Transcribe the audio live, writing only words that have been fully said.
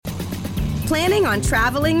Planning on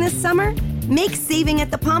traveling this summer? Make saving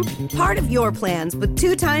at the pump part of your plans with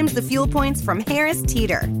 2 times the fuel points from Harris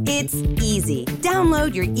Teeter. It's easy.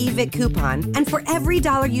 Download your eVic coupon, and for every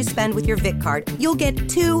 $1 you spend with your Vic card, you'll get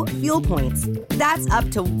 2 fuel points. That's up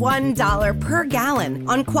to $1 per gallon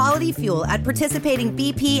on quality fuel at participating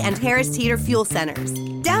BP and Harris Teeter fuel centers.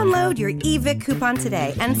 Download your eVic coupon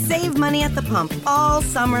today and save money at the pump all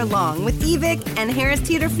summer long with eVic and Harris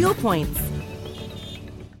Teeter fuel points.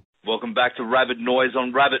 Welcome back to Rabbit Noise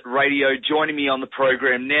on Rabbit Radio. Joining me on the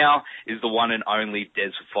program now is the one and only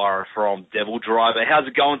Des Fire from Devil Driver. How's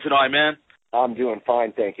it going tonight, man? I'm doing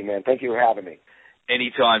fine, thank you, man. Thank you for having me.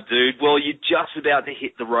 Anytime, dude. Well, you're just about to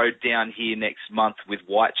hit the road down here next month with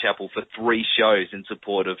Whitechapel for 3 shows in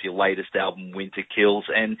support of your latest album, Winter Kills.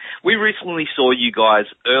 And we recently saw you guys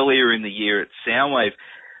earlier in the year at Soundwave.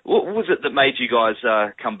 What was it that made you guys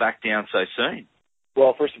come back down so soon?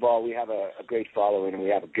 Well, first of all, we have a great following and we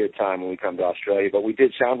have a good time when we come to Australia. But we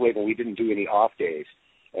did Soundwave and we didn't do any off days.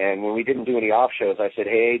 And when we didn't do any off shows, I said,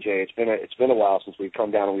 "Hey, AJ, it's been a while since we've come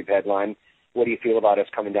down and we've headlined. What do you feel about us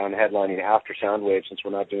coming down and headlining after Soundwave since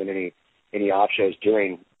we're not doing any off shows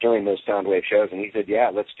during those Soundwave shows?" And he said,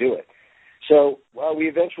 "Yeah, let's do it." So we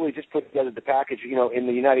eventually just put together the package. You know, in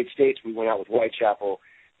the United States, we went out with Whitechapel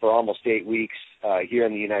for almost 8 weeks. Here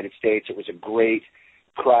in the United States, it was a great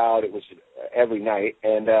crowd. It was every night,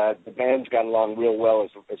 and the bands got along real well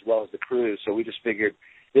as well as the crews. So we just figured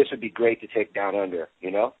this would be great to take down under,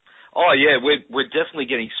 you know? Oh yeah, we're definitely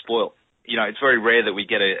getting spoiled. You know, it's very rare that we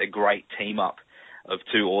get a great team up of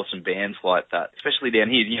 2 awesome bands like that, especially down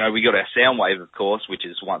here. You know, we got our Soundwave, of course, which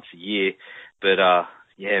is once a year, but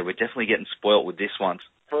yeah, we're definitely getting spoiled with this one.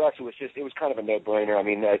 For us, it was kind of a no-brainer. I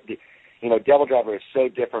mean, you know, Devil Driver is so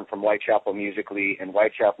different from Whitechapel musically, and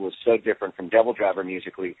Whitechapel is so different from Devil Driver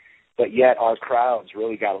musically, but yet our crowds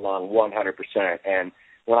really got along 100%. And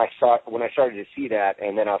when I started to see that,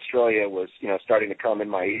 and then Australia was, you know, starting to come in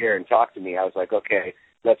my ear and talk to me, I was like, okay,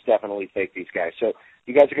 let's definitely take these guys. So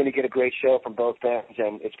you guys are going to get a great show from both bands,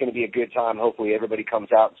 and it's going to be a good time. Hopefully everybody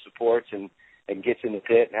comes out and supports and gets in the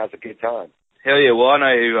pit and has a good time. Hell yeah, well, I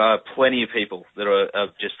know plenty of people that are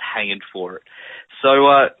just hanging for it.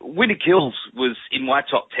 So Winter Kills was in my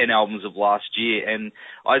top 10 albums of last year, and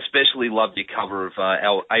I especially loved your cover of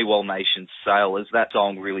our AWOL Nation's Sail, as that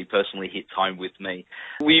song really personally hits home with me.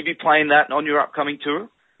 Will you be playing that on your upcoming tour?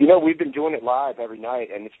 You know, we've been doing it live every night,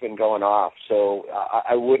 and it's been going off, so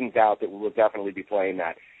I wouldn't doubt that we will definitely be playing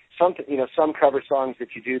that. Some cover songs that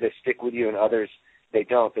you do, they stick with you, and others, they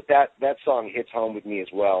don't, but that song hits home with me as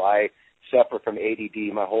well. I suffer from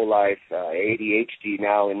ADD my whole life, ADHD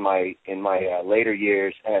now in my later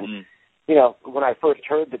years, and you know, when I first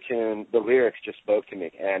heard the tune, the lyrics just spoke to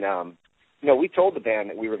me, and you know, we told the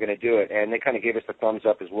band that we were going to do it, and they kind of gave us the thumbs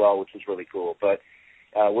up as well, which was really cool. But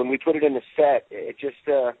when we put it in the set, it just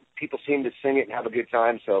people seem to sing it and have a good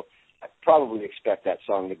time, so I probably expect that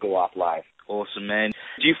song to go off live. Awesome, man.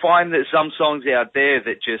 Do you find that some songs out there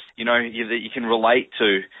that just, you know, that you can relate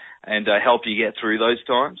to and help you get through those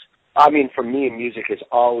times? I mean, for me, music has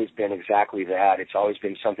always been exactly that. It's always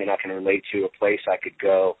been something I can relate to, a place I could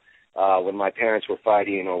go when my parents were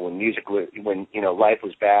fighting, or when you know, life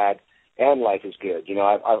was bad and life is good. You know,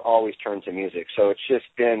 I've always turned to music. So it's just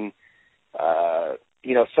been,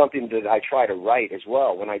 you know, something that I try to write as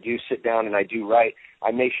well. When I do sit down and I do write,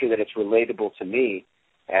 I make sure that it's relatable to me,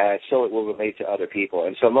 so it will relate to other people.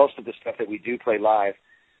 And so most of the stuff that we do play live,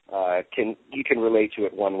 you can relate to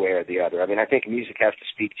it one way or the other. I mean, I think music has to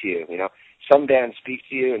speak to you, you know. Some bands speak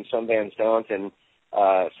to you and some bands don't, and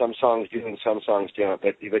some songs do and some songs don't.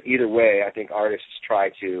 But either way, I think artists try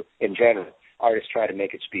to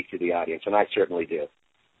make it speak to the audience, and I certainly do.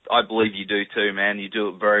 I believe you do too, man. You do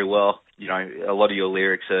it very well. You know, a lot of your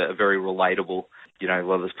lyrics are very relatable, you know, a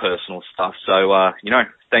lot of this personal stuff. So, you know,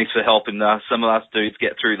 thanks for helping some of us dudes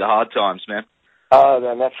get through the hard times, man. Oh,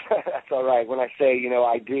 then that's all right. When I say, you know,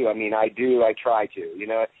 I try to, you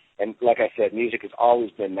know, and like I said, music has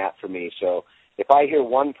always been that for me. So if I hear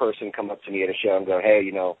one person come up to me at a show and go, hey,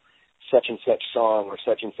 you know, such and such song or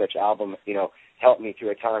such and such album, you know, helped me through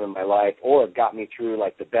a time in my life, or got me through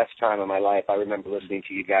like the best time of my life, I remember listening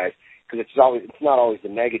to you guys, because it's not always the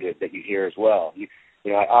negative that you hear as well. You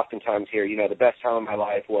know, I oftentimes hear, you know, the best time of my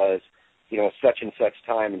life was, you know, such and such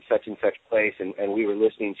time and such place, and we were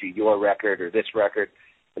listening to your record or this record,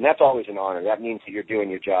 and that's always an honor. That means that you're doing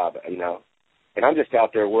your job, you know. And I'm just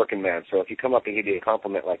out there working, man, so if you come up and give me a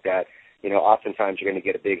compliment like that, you know, oftentimes you're going to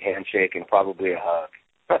get a big handshake and probably a hug.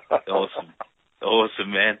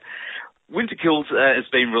 Awesome, man. Winter Kills has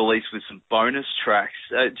been released with some bonus tracks.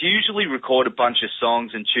 Do you usually record a bunch of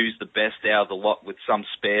songs and choose the best out of the lot with some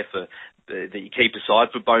spare for that you keep aside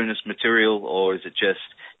for bonus material, or is it just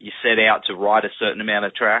you set out to write a certain amount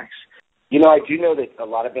of tracks? You know, I do know that a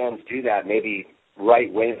lot of bands do that, maybe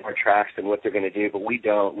write way more tracks than what they're going to do, but we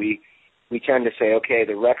don't. We tend to say, okay,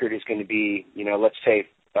 the record is going to be, you know, let's say,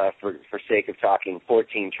 for sake of talking,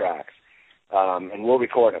 14 tracks, and we'll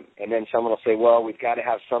record them. And then someone will say, well, we've got to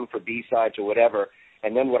have some for B-sides or whatever.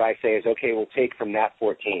 And then what I say is, okay, we'll take from that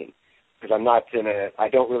 14, because I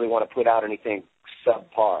don't really want to put out anything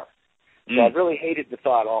subpar. So I've really hated the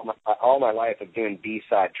thought all my life of doing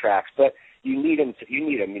B-side tracks, but you need them,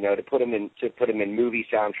 you know, to put them in movie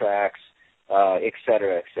soundtracks, et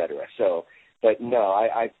cetera, et cetera. So, but no,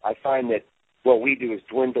 I find that what we do is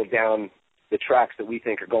dwindle down the tracks that we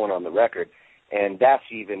think are going on the record, and that's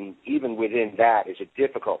even within that is a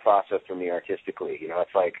difficult process for me artistically. You know,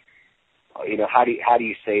 it's like, you know, how do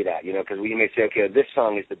you say that? You know, because we may say, okay, this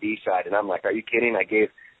song is the B-side, and I'm like, are you kidding? I gave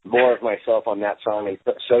more of myself on that song, and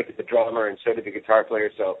so did the drummer, and so did the guitar player.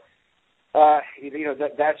 So, you know,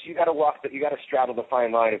 that's you got to straddle the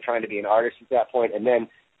fine line of trying to be an artist at that point, and then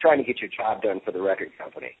trying to get your job done for the record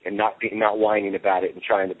company, and not whining about it and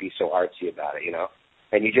trying to be so artsy about it, you know.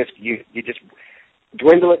 And you just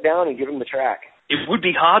dwindle it down and give them the track. It would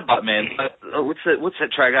be hard, but man, what's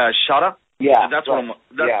that track? Shutter. Yeah, that's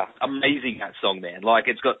amazing, that song, man. Like,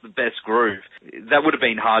 it's got the best groove. That would have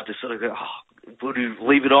been hard to sort of go, would you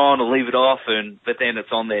leave it on or leave it off? But then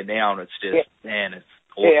it's on there now, and it's just, man, it's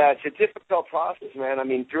awesome. Yeah, it's a difficult process, man. I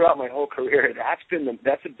mean, throughout my whole career, that's been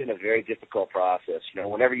a very difficult process. You know,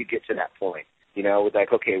 whenever you get to that point, you know, with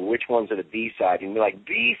like, okay, which ones are the B-side? And you're like,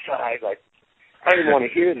 B-side? Like, I don't even want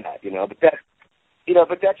to hear that, you know. But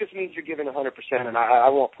that just means you're giving 100%, and I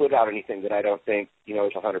won't put out anything that I don't think, you know,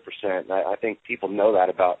 is 100%. And I think people know that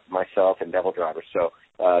about myself and Devil Driver. So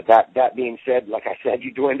that being said, like I said,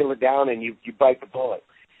 you dwindle it down and you bite the bullet.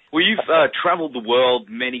 Well, you've traveled the world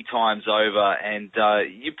many times over, and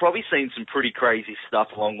you've probably seen some pretty crazy stuff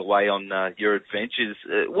along the way on your adventures.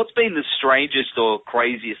 What's been the strangest or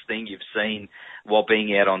craziest thing you've seen while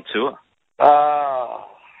being out on tour?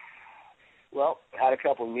 Well, had a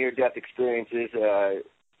couple near-death experiences,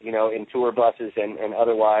 you know, in tour buses and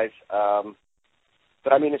otherwise.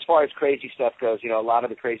 But, I mean, as far as crazy stuff goes, you know, a lot of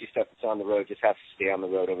the crazy stuff that's on the road just has to stay on the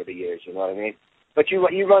road over the years, you know what I mean? But you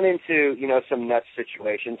run into, you know, some nuts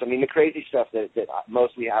situations. I mean, the crazy stuff that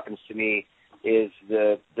mostly happens to me is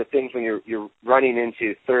the things when you're running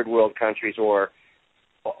into third world countries or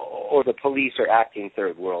the police are acting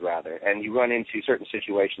third world, rather, and you run into certain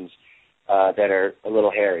situations that are a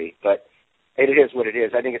little hairy. But it is what it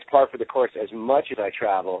is. I think it's par for the course. As much as I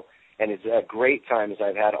travel, and as a great time as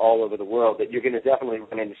I've had all over the world, that you're going to definitely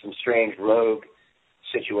run into some strange rogue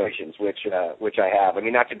situations, which I have. I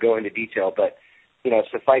mean, not to go into detail, but, you know,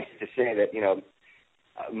 suffice it to say that, you know,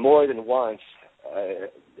 more than once,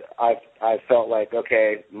 I've felt like,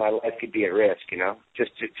 okay, my life could be at risk, you know,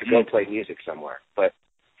 just to go play music somewhere. But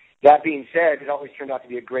that being said, it always turned out to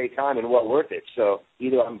be a great time and well worth it. So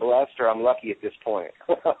either I'm blessed or I'm lucky at this point.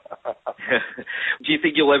 Do you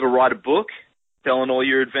think you'll ever write a book telling all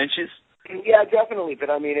your adventures? Yeah, definitely.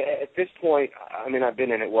 But, I mean, at this point, I mean, I've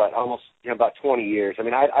been in it, almost, you know, about 20 years. I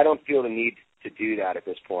mean, I don't feel the need to do that at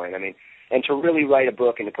this point. I mean, and to really write a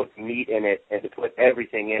book and to put meat in it and to put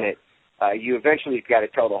everything in it, you eventually got to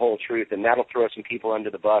tell the whole truth, and that'll throw some people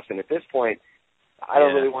under the bus. And at this point, I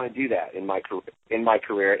don't really want to do that in my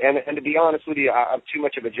career. And to be honest with you, I'm too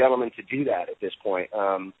much of a gentleman to do that at this point.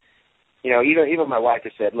 You know, even my wife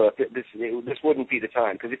has said, look, this wouldn't be the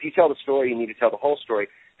time, because if you tell the story, you need to tell the whole story,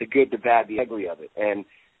 the good, the bad, the ugly of it. And,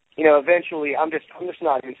 you know, eventually, I'm just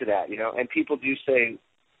not into that, you know. And people do say,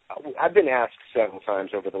 I've been asked several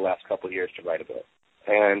times over the last couple of years to write a book,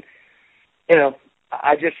 and, you know,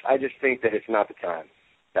 I just think that it's not the time.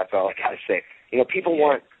 That's all I got to say. You know, people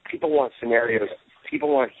want scenarios.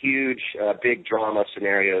 People want huge, big drama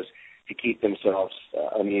scenarios to keep themselves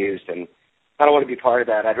amused, and I don't want to be part of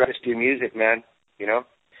that. I'd rather just do music, man, you know?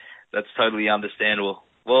 That's totally understandable.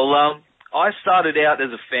 Well, I started out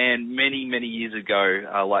as a fan many, many years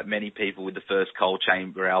ago, like many people, with the first Coal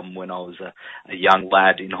Chamber album when I was a young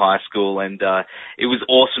lad in high school, and it was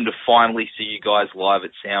awesome to finally see you guys live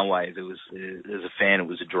at Soundwave. It was, as a fan, it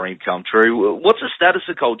was a dream come true. What's the status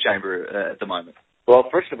of Coal Chamber at the moment? Well,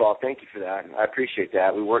 first of all, thank you for that. I appreciate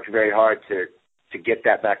that. We worked very hard to get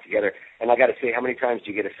that back together. And I got to say, how many times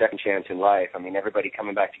do you get a second chance in life? I mean, everybody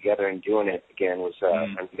coming back together and doing it again was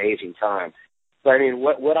an amazing time. But, I mean,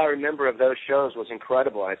 what I remember of those shows was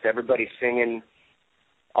incredible. It's everybody singing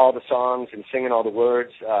all the songs and singing all the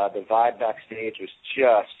words. The vibe backstage was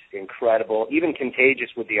just incredible. Even Contagious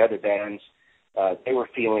with the other bands, they were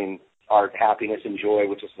feeling our happiness and joy,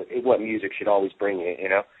 which is what music should always bring you, you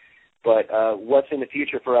know. But what's in the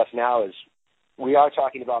future for us now is we are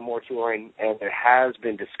talking about more touring, and there has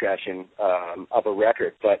been discussion of a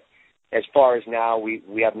record. But as far as now,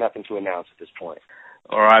 we have nothing to announce at this point.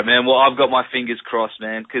 All right, man. Well, I've got my fingers crossed,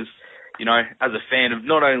 man, because, you know, as a fan of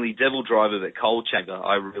not only Devil Driver but Coal Chamber,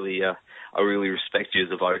 I really respect you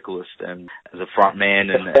as a vocalist and as a front man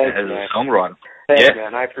and as a songwriter. Thanks,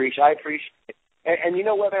 man. I appreciate it. And you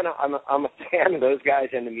know what, man? I'm a fan of those guys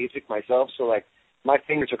and the music myself, so, like, my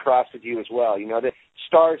fingers are crossed with you as well. You know, the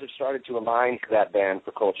stars have started to align for that band,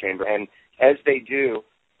 for Coal Chamber, and as they do,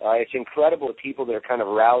 it's incredible the people that are kind of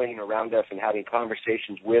rallying around us and having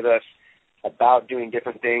conversations with us about doing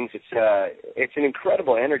different things. It's an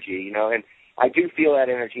incredible energy, you know, and I do feel that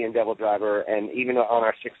energy in Devil Driver, and even on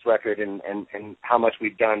our 6th record and how much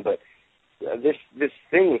we've done. But this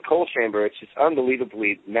thing with Coal Chamber, it's just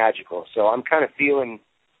unbelievably magical. So I'm kind of feeling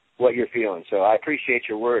what you're feeling. So I appreciate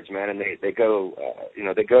your words, man, and they go,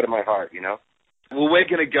 they go to my heart, you know. Well, we're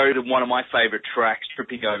going to go to one of my favourite tracks,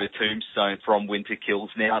 Tripping Over Tombstone from Winter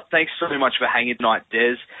Kills now. Thanks so much for hanging tonight,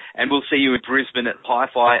 Des, and we'll see you in Brisbane at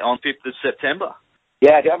Hi-Fi on 5th of September.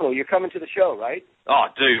 Yeah, definitely. You're coming to the show, right?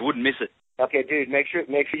 Oh, dude, wouldn't miss it. Okay, dude, make sure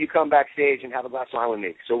you come backstage and have a glass of wine with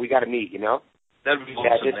me. So we got to meet, you know? That'd be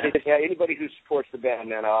awesome, man. Anybody who supports the band,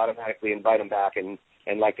 man, I automatically invite them back and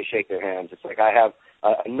like to shake their hands. It's like I have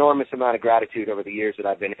an enormous amount of gratitude over the years that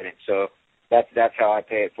I've been in it. So that's how I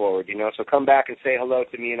pay it forward, you know? So come back and say hello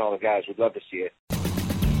to me and all the guys. We'd love to see it.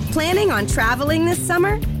 Planning on traveling this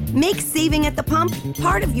summer? Make saving at the pump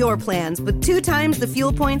part of your plans with 2 times the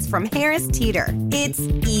fuel points from Harris Teeter. It's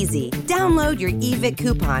easy. Download your eVic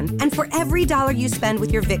coupon, and for every $1 you spend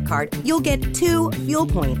with your Vic card, you'll get 2 fuel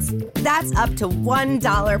points. That's up to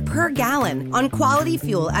 $1 per gallon on quality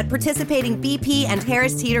fuel at participating BP and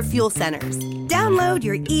Harris Teeter fuel centers. Download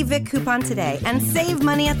your eVic coupon today and save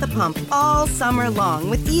money at the pump all summer long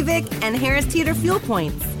with eVic and Harris Teeter fuel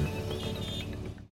points.